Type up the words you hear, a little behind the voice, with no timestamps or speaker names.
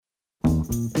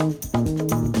You're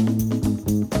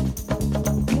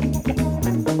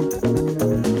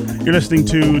listening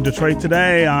to Detroit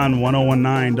Today on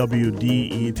 1019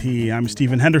 WDET. I'm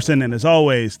Stephen Henderson, and as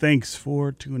always, thanks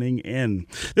for tuning in.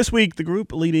 This week, the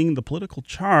group leading the political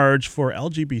charge for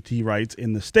LGBT rights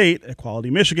in the state, Equality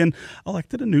Michigan,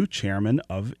 elected a new chairman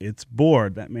of its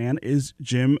board. That man is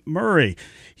Jim Murray.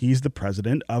 He's the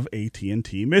president of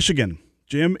AT&T Michigan.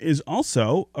 Jim is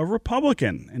also a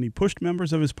Republican, and he pushed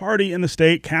members of his party in the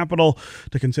state capitol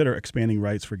to consider expanding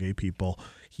rights for gay people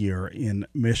here in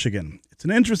Michigan. It's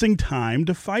an interesting time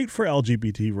to fight for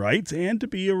LGBT rights and to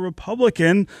be a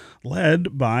Republican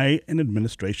led by an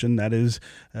administration that is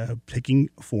taking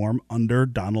form under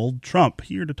Donald Trump.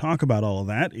 Here to talk about all of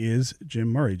that is Jim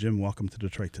Murray. Jim, welcome to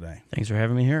Detroit Today. Thanks for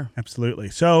having me here. Absolutely.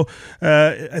 So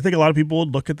I think a lot of people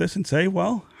would look at this and say,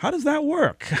 well, how does that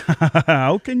work?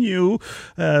 How can you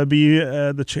be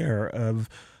the chair of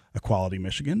Equality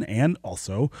Michigan and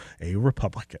also a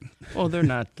Republican? Well, they're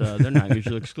not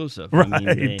mutually exclusive. Right.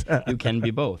 I mean, you can be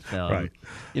both. Right.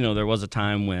 You know, there was a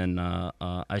time when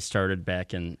I started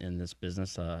back in this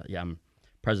business. I'm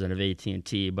president of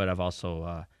AT&T, but I've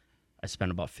also I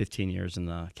spent about 15 years in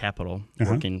the Capitol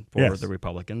working for the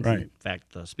Republicans. Right. In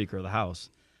fact, the Speaker of the House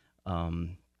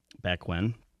back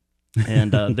when.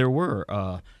 And there were,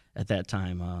 at that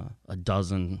time, a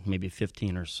dozen, maybe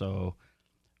 15 or so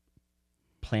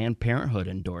Planned Parenthood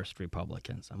endorsed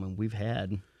Republicans. I mean, we've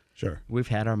had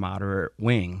our moderate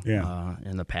wing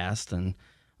in the past, and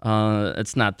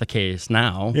it's not the case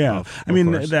now. Yeah, I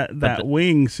mean that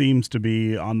wing seems to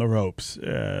be on the ropes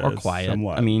or quiet.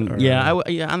 Somewhat, I mean,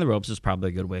 on the ropes is probably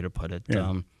a good way to put it.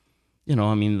 Yeah.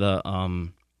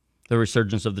 The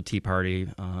resurgence of the Tea Party,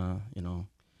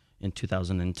 in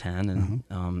 2010,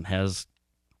 and has.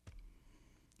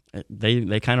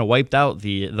 They kind of wiped out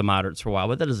the moderates for a while,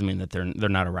 but that doesn't mean that they're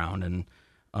not around, and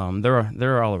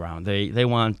they're all around. They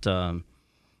want the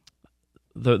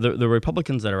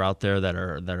Republicans that are out there that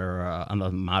are on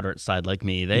the moderate side like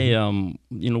me. They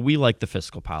we like the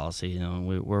fiscal policy.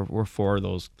 We're for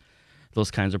those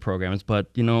kinds of programs,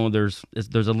 but there's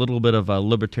a little bit of a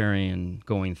libertarian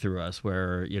going through us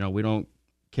where we don't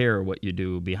care what you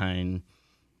do behind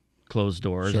closed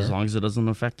doors, as long as it doesn't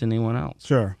affect anyone else.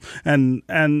 Sure. And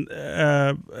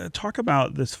talk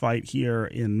about this fight here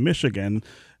in Michigan,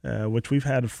 which we've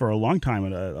had for a long time,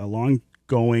 a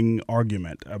long-going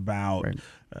argument about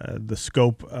the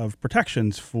scope of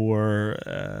protections for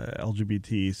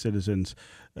LGBT citizens.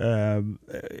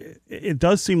 It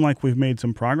does seem like we've made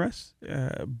some progress,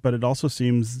 but it also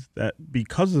seems that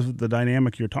because of the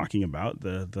dynamic you're talking about,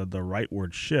 the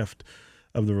rightward shift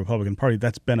of the Republican Party,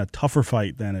 that's been a tougher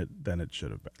fight than it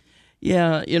should have been.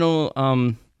 Yeah,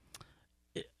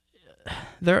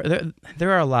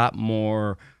 there are a lot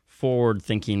more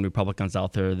forward-thinking Republicans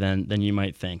out there than you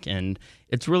might think, and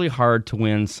it's really hard to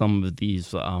win some of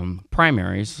these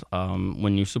primaries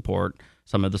when you support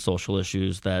some of the social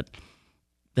issues that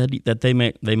they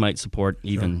might support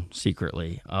even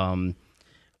secretly.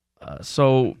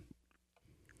 So.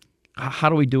 How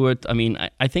do we do it? I mean,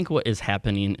 I think what is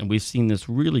happening, and we've seen this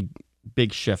really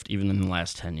big shift even in the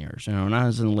last 10 years. When I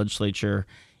was in the legislature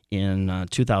in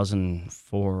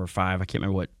 2004 or 5, I can't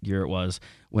remember what year it was,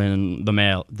 when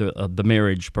the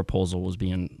marriage proposal was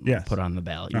being put on the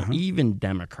ballot. Even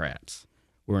Democrats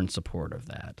were in support of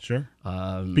that. Sure.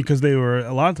 Because they were,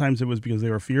 a lot of times it was because they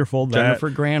were fearful that Jennifer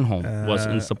Granholm was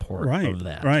in support of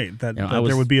that. Right. That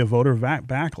there would be a voter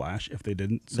backlash if they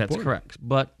didn't support That's correct.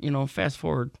 But, fast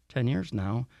forward 10 years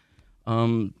now,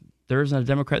 there isn't a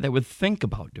Democrat that would think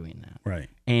about doing that. Right.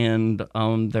 And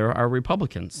there are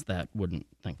Republicans that wouldn't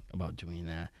think about doing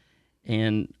that.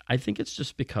 And I think it's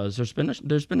just because there's been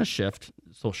a shift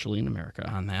socially in America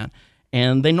on that,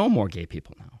 and they know more gay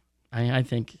people now. I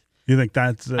think. You think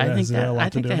that's? I think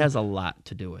that has a lot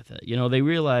to do with it. They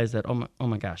realize that oh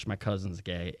my gosh, my cousin's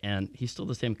gay, and he's still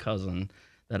the same cousin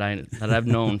that I've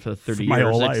known for 30 my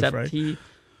years, whole life, except right? he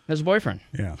has a boyfriend.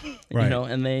 Yeah, right.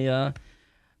 And they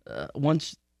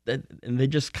they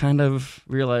just kind of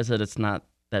realize that it's not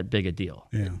that big a deal.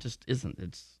 Yeah. It just isn't.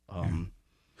 It's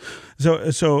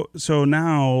So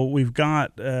now we've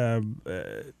got the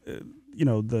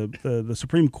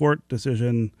Supreme Court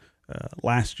decision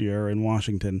last year in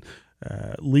Washington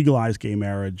legalized gay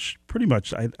marriage. Pretty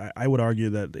much, I would argue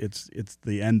that it's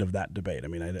the end of that debate. I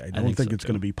mean, I don't think it's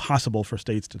going to be possible for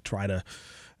states to try to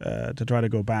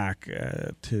go back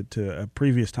to a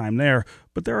previous time there.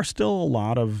 But there are still a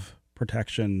lot of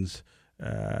protections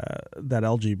that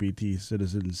LGBT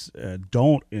citizens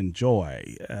don't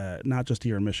enjoy, not just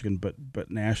here in Michigan, but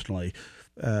nationally.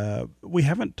 We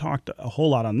haven't talked a whole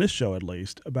lot on this show, at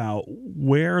least, about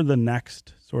where the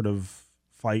next sort of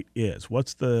fight is?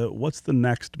 What's the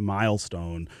next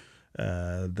milestone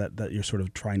that you're sort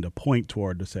of trying to point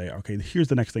toward to say, okay, here's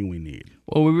the next thing we need?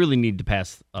 Well, we really need to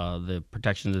pass the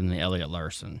protections in the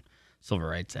Elliott-Larsen Civil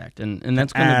Rights Act, and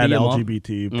that's going to be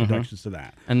LGBT protections to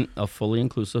that, and a fully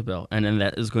inclusive bill, and then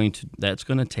that's going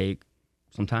to take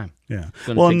some time. Yeah.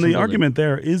 Well, and the argument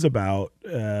there is about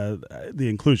the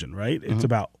inclusion, right? It's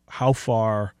about how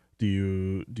far do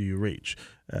you reach.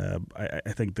 I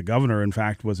think the governor, in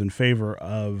fact, was in favor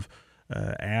of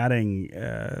adding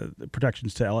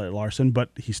protections to Elliott-Larsen,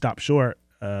 but he stopped short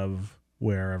of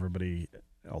where everybody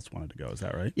else wanted to go. Is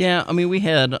that right? Yeah. I mean, we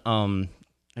had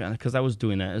because I was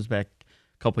doing that. It was back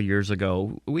a couple years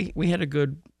ago. We had a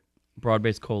good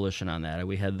broad-based coalition on that.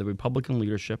 We had the Republican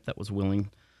leadership that was willing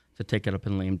to take it up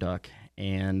in lame duck,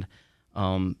 and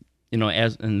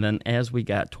as we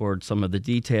got towards some of the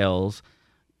details,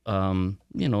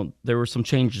 there were some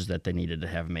changes that they needed to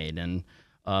have made, and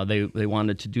they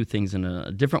wanted to do things in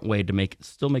a different way to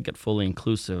still make it fully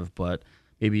inclusive, but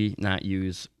maybe not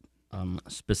use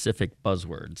specific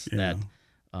buzzwords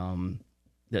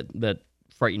that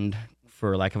frightened,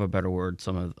 for lack of a better word,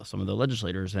 some of the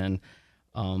legislators. And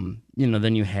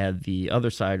then you had the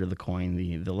other side of the coin,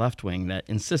 the left wing, that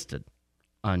insisted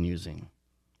on using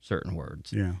certain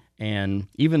words. Yeah. And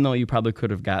even though you probably could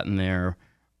have gotten there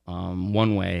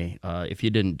one way, if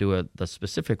you didn't do it the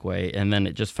specific way, and then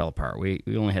it just fell apart. We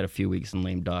only had a few weeks in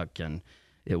lame duck, and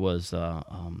it was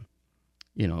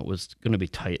it was going to be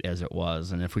tight as it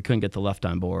was. And if we couldn't get the left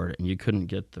on board, and you couldn't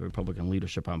get the Republican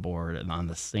leadership on board and on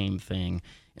the same thing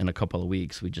in a couple of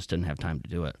weeks, we just didn't have time to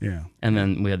do it. Yeah. And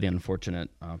then we had the unfortunate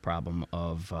problem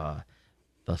of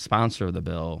the sponsor of the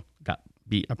bill got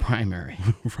beat in a primary.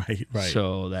 Right.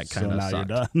 So that kind of now sucked.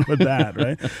 You're done with that,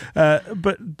 right?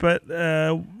 But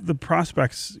the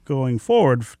prospects going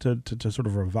forward to sort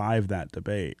of revive that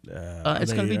debate.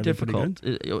 It's going to be difficult.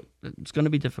 It's going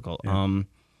to be difficult.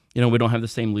 Yeah. We don't have the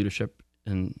same leadership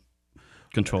and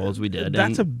control as we did.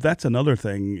 That's another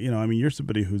thing. You're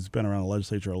somebody who's been around the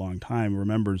legislature a long time,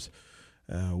 remembers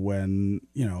when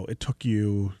it took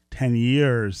you 10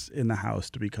 years in the House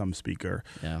to become Speaker.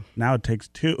 Yeah. Now it takes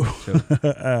two.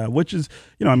 Which is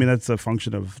that's a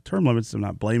function of term limits. I'm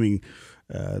not blaming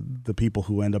the people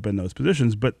who end up in those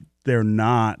positions, but they're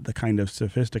not the kind of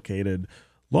sophisticated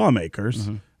lawmakers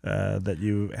that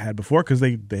you had before, because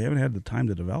they haven't had the time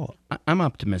to develop. I'm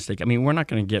optimistic. We're not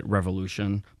going to get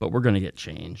revolution, but we're going to get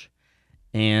change.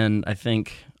 And I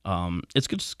think it's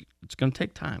going to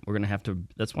take time. We're going to have to.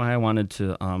 That's why I wanted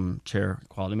to chair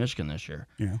Equality Michigan this year.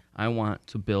 Yeah. I want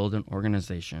to build an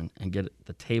organization and get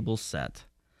the table set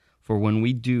for when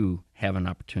we do have an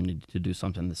opportunity to do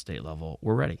something at the state level,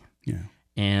 we're ready. Yeah.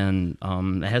 And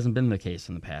that hasn't been the case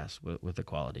in the past with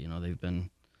equality. They've been,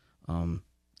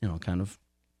 kind of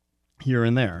here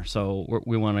and there. So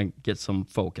we want to get some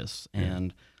focus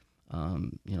and,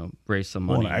 raise some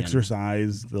money. Well,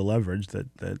 exercise the leverage that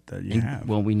you have.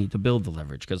 Well, we need to build the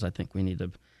leverage, because I think we need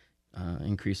to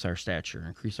increase our stature,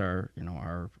 increase our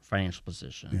financial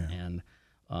position,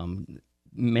 and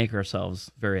make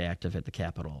ourselves very active at the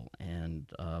Capitol. And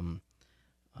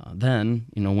then,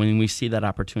 when we see that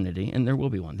opportunity, and there will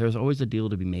be one, there's always a deal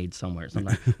to be made somewhere,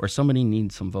 or somebody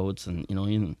needs some votes, and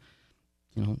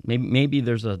maybe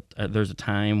there's a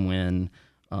time when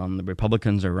the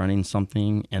Republicans are running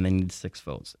something and they need 6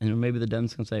 votes, and maybe the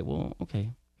Dems can say, well,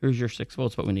 okay, here's your 6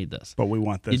 votes, but we need this. But we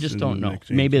want this. You just don't know.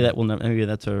 Maybe that will. Maybe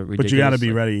that's a ridiculous. But you got to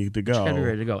be ready to go. You got to be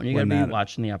ready to go, and you got to be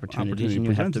watching the opportunities, and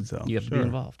you have to be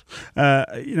involved.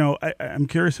 I'm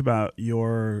curious about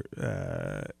your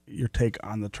take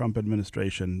on the Trump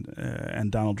administration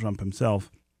and Donald Trump himself.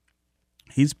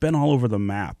 He's been all over the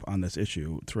map on this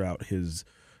issue throughout his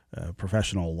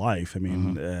professional life.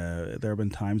 There have been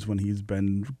times when he's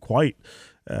been quite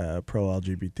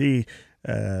pro-LGBT.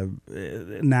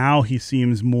 Now he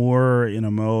seems more in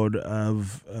a mode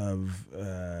of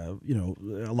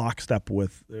lockstep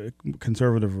with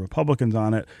conservative Republicans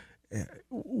on it.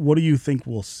 What do you think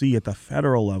we'll see at the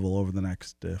federal level over the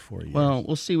next 4 years? Well,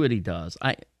 we'll see what he does.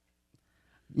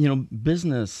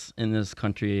 Business in this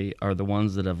country are the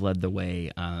ones that have led the way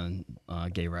on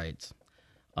gay rights.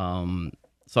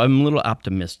 So I'm a little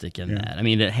optimistic in that.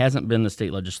 It hasn't been the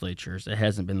state legislatures. It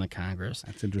hasn't been the Congress.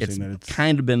 That's interesting. It's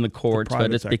kind of been the courts,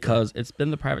 but it's sector. Because it's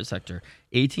been the private sector.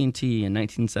 AT&T in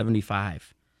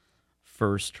 1975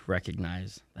 first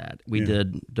recognized that. We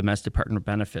did domestic partner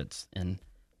benefits in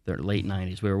the late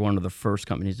 90s. We were one of the first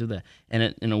companies to do that.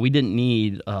 And we didn't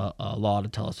need a law to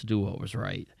tell us to do what was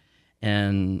right.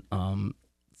 And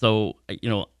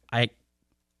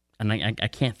I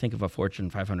can't think of a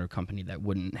Fortune 500 company that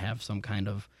wouldn't have some kind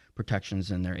of protections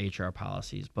in their HR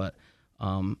policies. But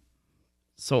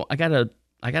So I gotta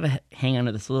hang on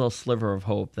to this little sliver of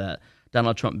hope that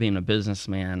Donald Trump, being a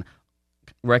businessman,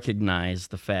 recognized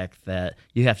the fact that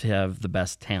you have to have the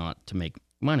best talent to make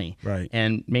money. Right.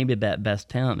 And maybe that best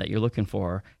talent that you're looking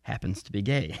for happens to be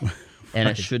gay. And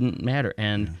it shouldn't matter.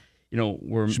 And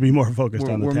we're should be more focused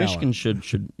on the where talent. Michigan should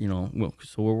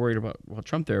so we're worried about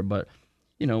Trump there, but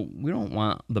we don't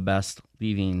want the best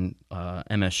leaving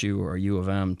MSU or U of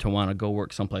M to want to go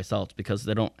work someplace else because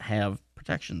they don't have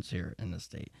protections here in the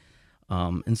state.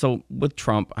 And so with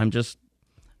Trump, I'm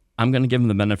going to give him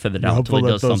the benefit of the doubt until he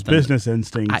does those something. Business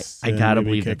instincts. I got to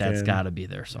believe that's got to be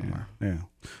there somewhere. Yeah.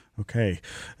 Okay.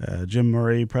 Jim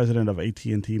Murray, president of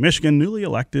AT&T Michigan, newly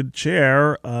elected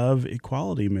chair of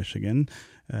Equality Michigan.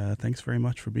 Thanks very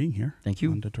much for being here. Thank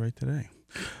you. On Detroit Today.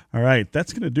 All right,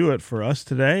 that's going to do it for us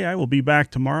today. I will be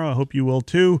back tomorrow. I hope you will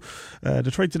too.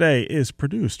 Detroit Today is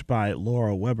produced by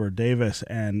Laura Weber Davis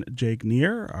and Jake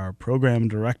Neer. Our program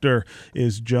director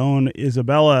is Joan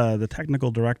Isabella. The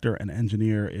technical director and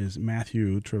engineer is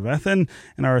Matthew Trevethan.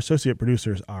 And our associate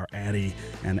producers are Addie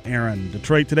and Aaron.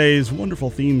 Detroit Today's wonderful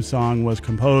theme song was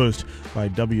composed by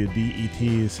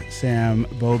WDET's Sam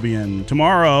Bobian.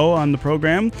 Tomorrow on the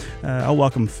program, I'll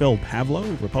welcome Phil Pavlo,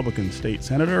 Republican state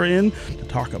senator, in to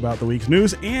talk about the week's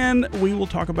news, and we will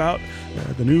talk about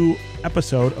the new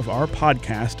episode of our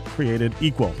podcast, Created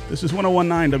Equal. This is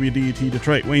 101.9 WDET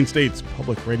Detroit, Wayne State's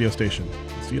public radio station.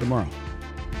 See you tomorrow.